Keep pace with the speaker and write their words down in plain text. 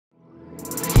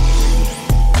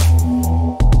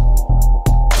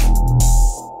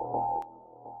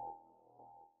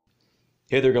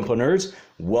Hey there, Gunpla nerds.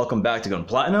 Welcome back to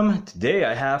Gunpla-tinum. Today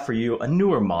I have for you a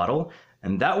newer model,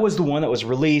 and that was the one that was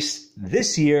released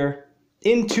this year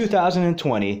in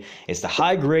 2020. It's the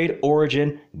high-grade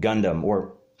Origin Gundam,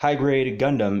 or high-grade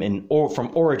Gundam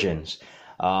from Origins.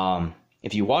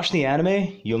 If you watch the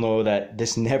anime, you'll know that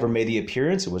this never made the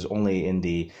appearance. It was only in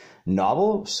the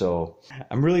novel, so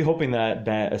I'm really hoping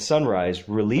that Sunrise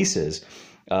releases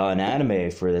an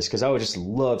anime for this, because I would just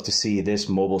love to see this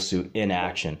mobile suit in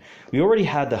action. We already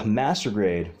had the master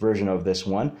grade version of this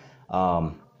one.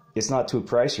 It's not too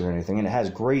pricey or anything, and it has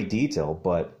great detail,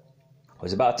 but it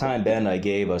was about time Bandai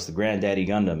gave us the Granddaddy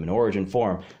Gundam in Origin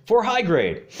form for high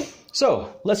grade.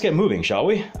 So let's get moving, shall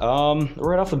we?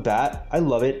 Right off the bat, I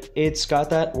love it. It's got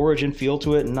that Origin feel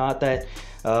to it, not that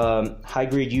high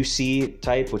grade UC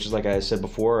type, which is, like I said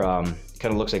before, kind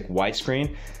of looks like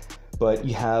widescreen. But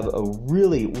you have a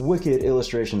really wicked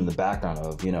illustration in the background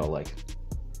of, you know, like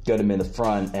Gundam in the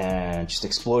front and just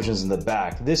explosions in the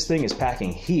back. This thing is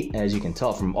packing heat, as you can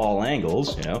tell from all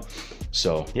angles, you know.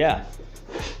 So yeah,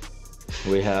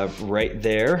 we have right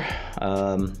there.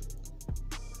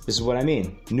 This is what I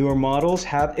mean. Newer models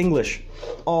have English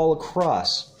all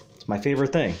across. It's my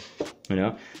favorite thing, you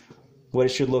know. What it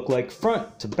should look like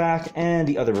front to back, and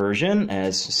the other version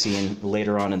as seen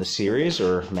later on in the series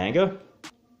or manga,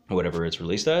 whatever it's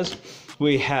released as.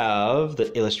 We have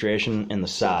the illustration in the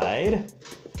side,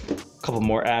 a couple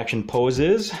more action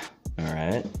poses, all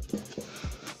right,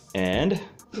 and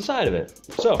the side of it.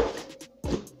 So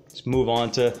let's move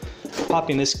on to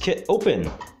popping this kit open.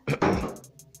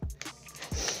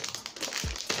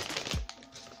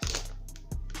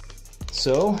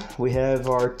 So we have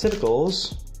our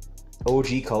typicals,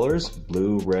 OG colors,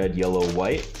 blue, red, yellow,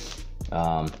 white.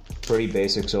 Pretty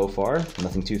basic so far,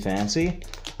 nothing too fancy.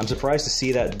 I'm surprised to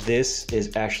see that this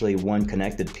is actually one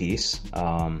connected piece.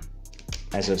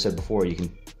 As I've said before, you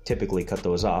can typically cut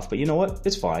those off, but you know what?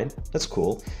 It's fine. That's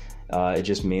cool. It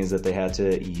just means that they had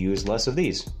to use less of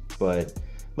these. But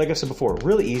like I said before,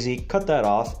 really easy. Cut that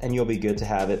off, and you'll be good to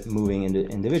have it moving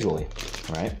individually,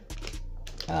 right?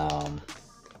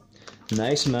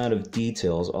 Nice amount of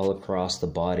details all across the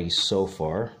body so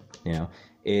far. You know,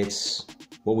 it's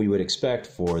what we would expect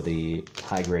for the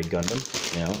high-grade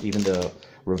Gundam. You know, even the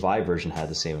Revive version had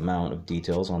the same amount of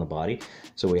details on the body.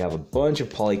 So we have a bunch of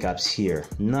polycaps here.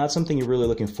 Not something you're really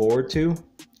looking forward to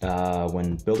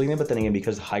when building them, but then again,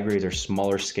 because the high grades are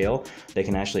smaller scale, they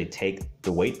can actually take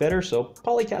the weight better, so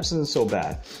polycaps isn't so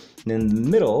bad. And in the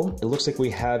middle, it looks like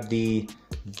we have the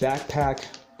backpack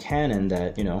cannon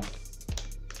that, you know,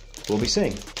 we'll be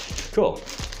seeing. Cool.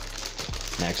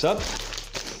 Next up,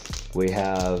 we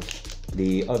have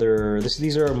the other,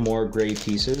 these are more gray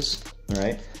pieces, all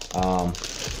right?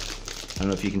 I don't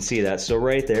know if you can see that. So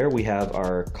right there, we have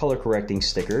our color correcting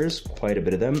stickers, quite a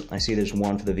bit of them. I see there's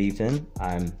one for the V-fin,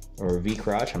 or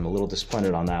V-crotch. I'm a little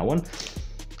disappointed on that one.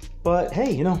 But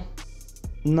hey, you know,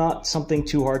 not something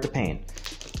too hard to paint.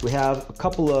 We have a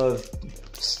couple of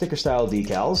sticker style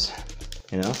decals,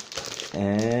 you know,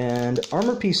 and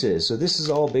armor pieces. So this is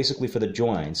all basically for the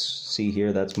joints. See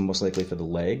here, that's most likely for the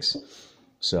legs.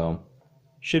 So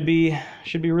should be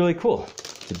really cool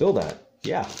to build that.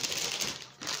 Yeah.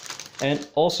 And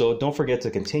also, don't forget to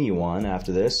continue on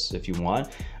after this if you want.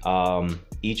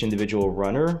 Each individual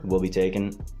runner will be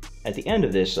taken at the end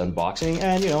of this unboxing,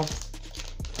 and, you know,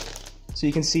 so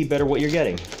you can see better what you're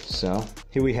getting. So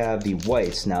here we have the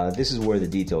whites. Now this is where the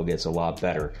detail gets a lot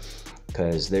better,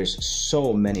 because there's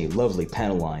so many lovely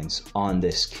panel lines on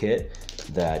this kit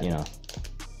that, you know,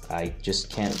 I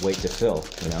just can't wait to fill,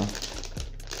 you know.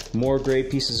 More gray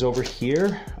pieces over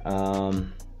here.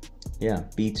 Yeah,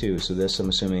 B2, so this I'm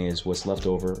assuming is what's left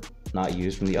over, not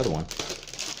used from the other one.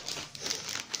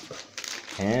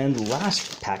 And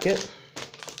last packet,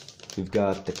 we've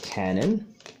got the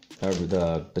cannon, or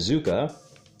the bazooka.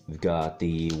 We've got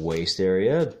the waist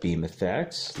area, beam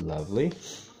effects, lovely.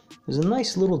 There's a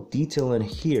nice little detail in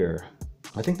here.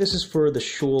 I think this is for the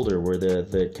shoulder where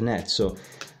the connect. So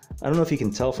I don't know if you can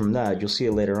tell from that, you'll see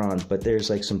it later on, but there's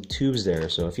like some tubes there.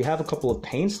 So if you have a couple of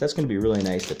paints, that's gonna be really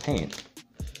nice to paint.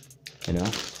 You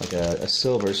know, like a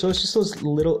silver. So it's just those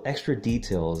little extra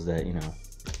details that, you know,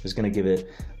 is going to give it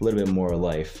a little bit more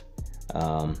life.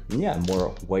 Yeah, more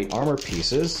white armor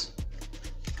pieces.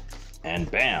 And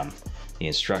bam, the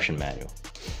instruction manual.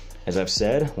 As I've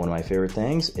said, one of my favorite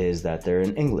things is that they're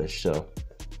in English. So,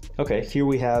 okay, here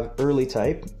we have early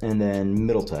type and then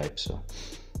middle type. So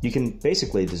you can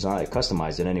basically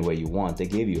customize it any way you want. They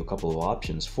gave you a couple of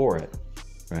options for it,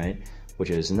 right? Which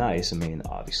is nice. I mean,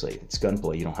 obviously it's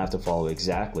Gunpla. You don't have to follow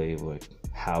exactly like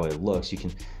how it looks. You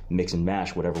can mix and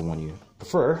match whatever one you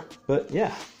prefer. But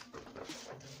yeah.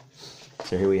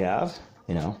 So here we have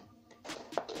you know.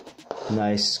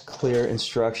 Nice, clear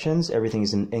instructions.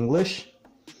 Everything's in English.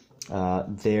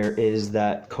 There is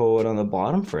that code on the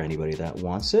bottom for anybody that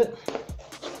wants it.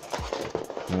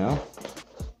 You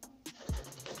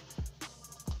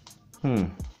know?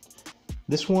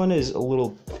 This one is a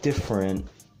little different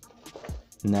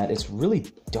in that it's really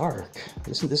dark.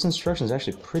 This instruction is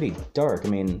actually pretty dark. I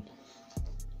mean,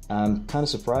 I'm kind of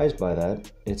surprised by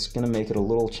that. It's going to make it a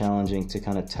little challenging to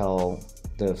kind of tell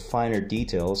the finer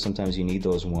details. Sometimes you need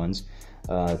those ones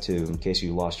in case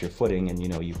you lost your footing and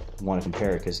you want to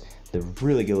compare it, because they're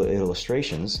really good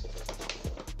illustrations.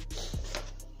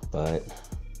 But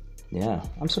yeah,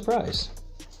 I'm surprised.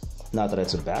 Not that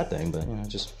it's a bad thing, but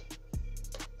just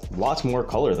lots more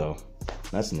color though.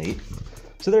 That's neat.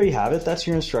 So there you have it. That's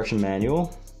your instruction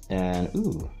manual. And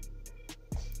ooh,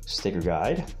 sticker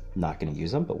guide. Not going to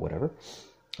use them, but whatever.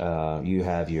 You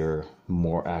have your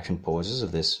more action poses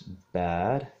of this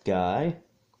bad guy,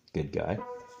 good guy,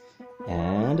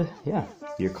 and yeah,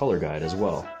 your color guide as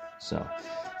well. So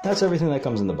that's everything that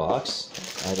comes in the box.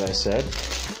 As I said,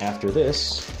 after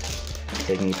this,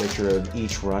 taking a picture of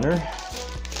each runner,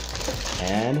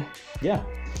 and yeah,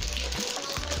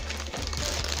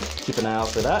 keep an eye out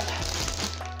for that.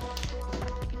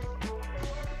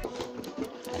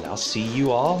 And I'll see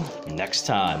you all next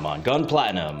time on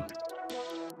Gunpla-tinum.